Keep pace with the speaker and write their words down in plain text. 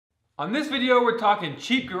On this video, we're talking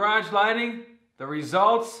cheap garage lighting. The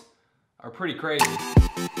results are pretty crazy.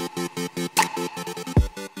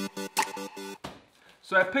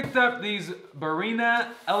 So I picked up these Barina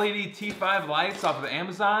LED T5 lights off of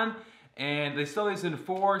Amazon, and they sell these in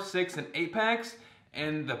 4, 6, and 8 packs,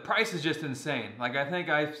 and the price is just insane. Like, I think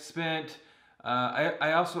I spent,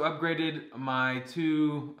 I also upgraded my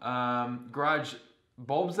 2 garage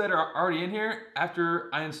bulbs that are already in here after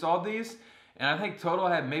I installed these. And I think total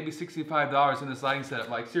I had maybe $65 in this lighting setup.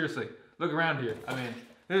 Like, seriously, look around here. I mean,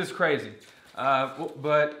 this is crazy.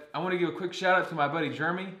 But I want to give a quick shout out to my buddy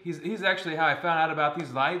Jeremy. He's actually how I found out about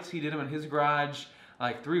these lights. He did them in his garage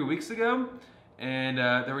like 3 weeks ago. And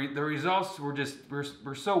the results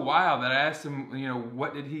were so wild that I asked him, you know,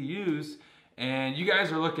 what did he use? And you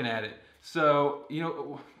guys are looking at it. So, you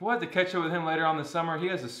know, we'll have to catch up with him later on this summer. He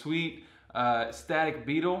has a sweet static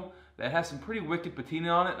Beetle that has some pretty wicked patina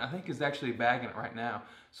on it. I think is actually bagging it right now.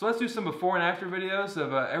 So let's do some before and after videos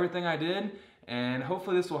of everything I did, and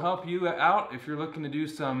hopefully this will help you out if you're looking to do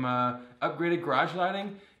some upgraded garage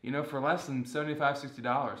lighting, you know, for less than $75,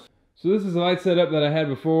 $60. So this is the light setup that I had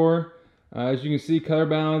before. As you can see, color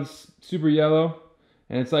balance, super yellow,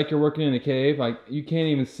 and it's like you're working in a cave. Like, you can't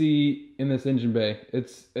even see in this engine bay.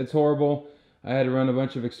 It's horrible. I had to run a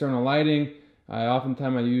bunch of external lighting.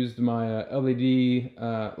 Oftentimes I used my LED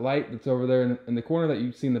light that's over there in the corner that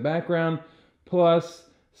you see in the background, plus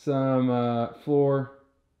some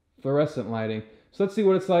fluorescent lighting. So let's see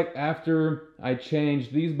what it's like after I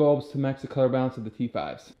change these bulbs to match the color balance of the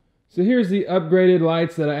T5s. So here's the upgraded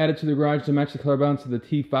lights that I added to the garage to match the color balance of the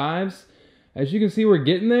T5s. As you can see, we're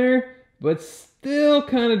getting there, but still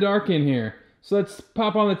kind of dark in here. So let's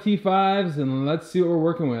pop on the T5s and let's see what we're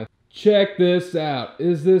working with. Check this out.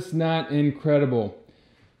 Is this not incredible?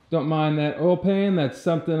 Don't mind that oil pan. That's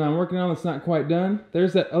something I'm working on that's not quite done.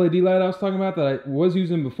 There's that LED light I was talking about that I was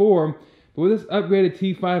using before. But with this upgraded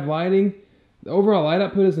T5 lighting, the overall light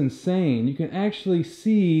output is insane. You can actually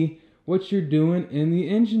see what you're doing in the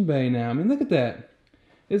engine bay now. I mean, look at that.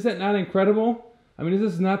 Is that not incredible? I mean, is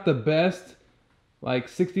this not the best, like,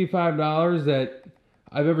 $65 that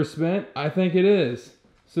I've ever spent? I think it is.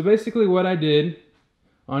 So basically what I did,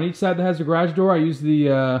 on each side that has a garage door, I use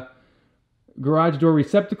the garage door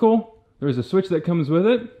receptacle. There's a switch that comes with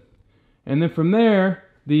it. And then from there,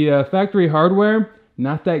 the factory hardware,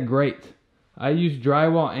 not that great. I used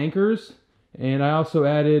drywall anchors, and I also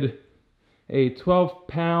added a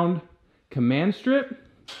 12-pound command strip.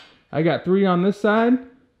 I got 3 on this side.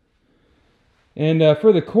 And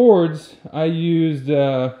for the cords, I used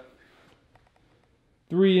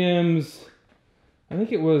 3M's, I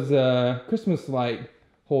think it was Christmas light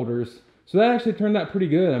holders. So that actually turned out pretty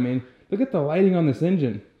good. I mean, look at the lighting on this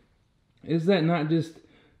engine. Is that not just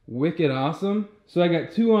wicked awesome? So I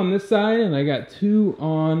got 2 on this side and I got 2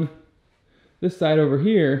 on this side over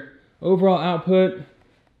here. Overall output,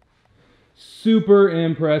 super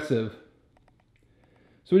impressive.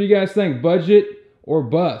 So what do you guys think? Budget or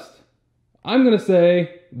bust? I'm gonna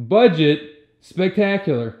say budget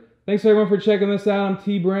spectacular. Thanks everyone for checking this out. I'm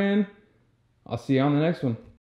T-Brand. I'll see you on the next one.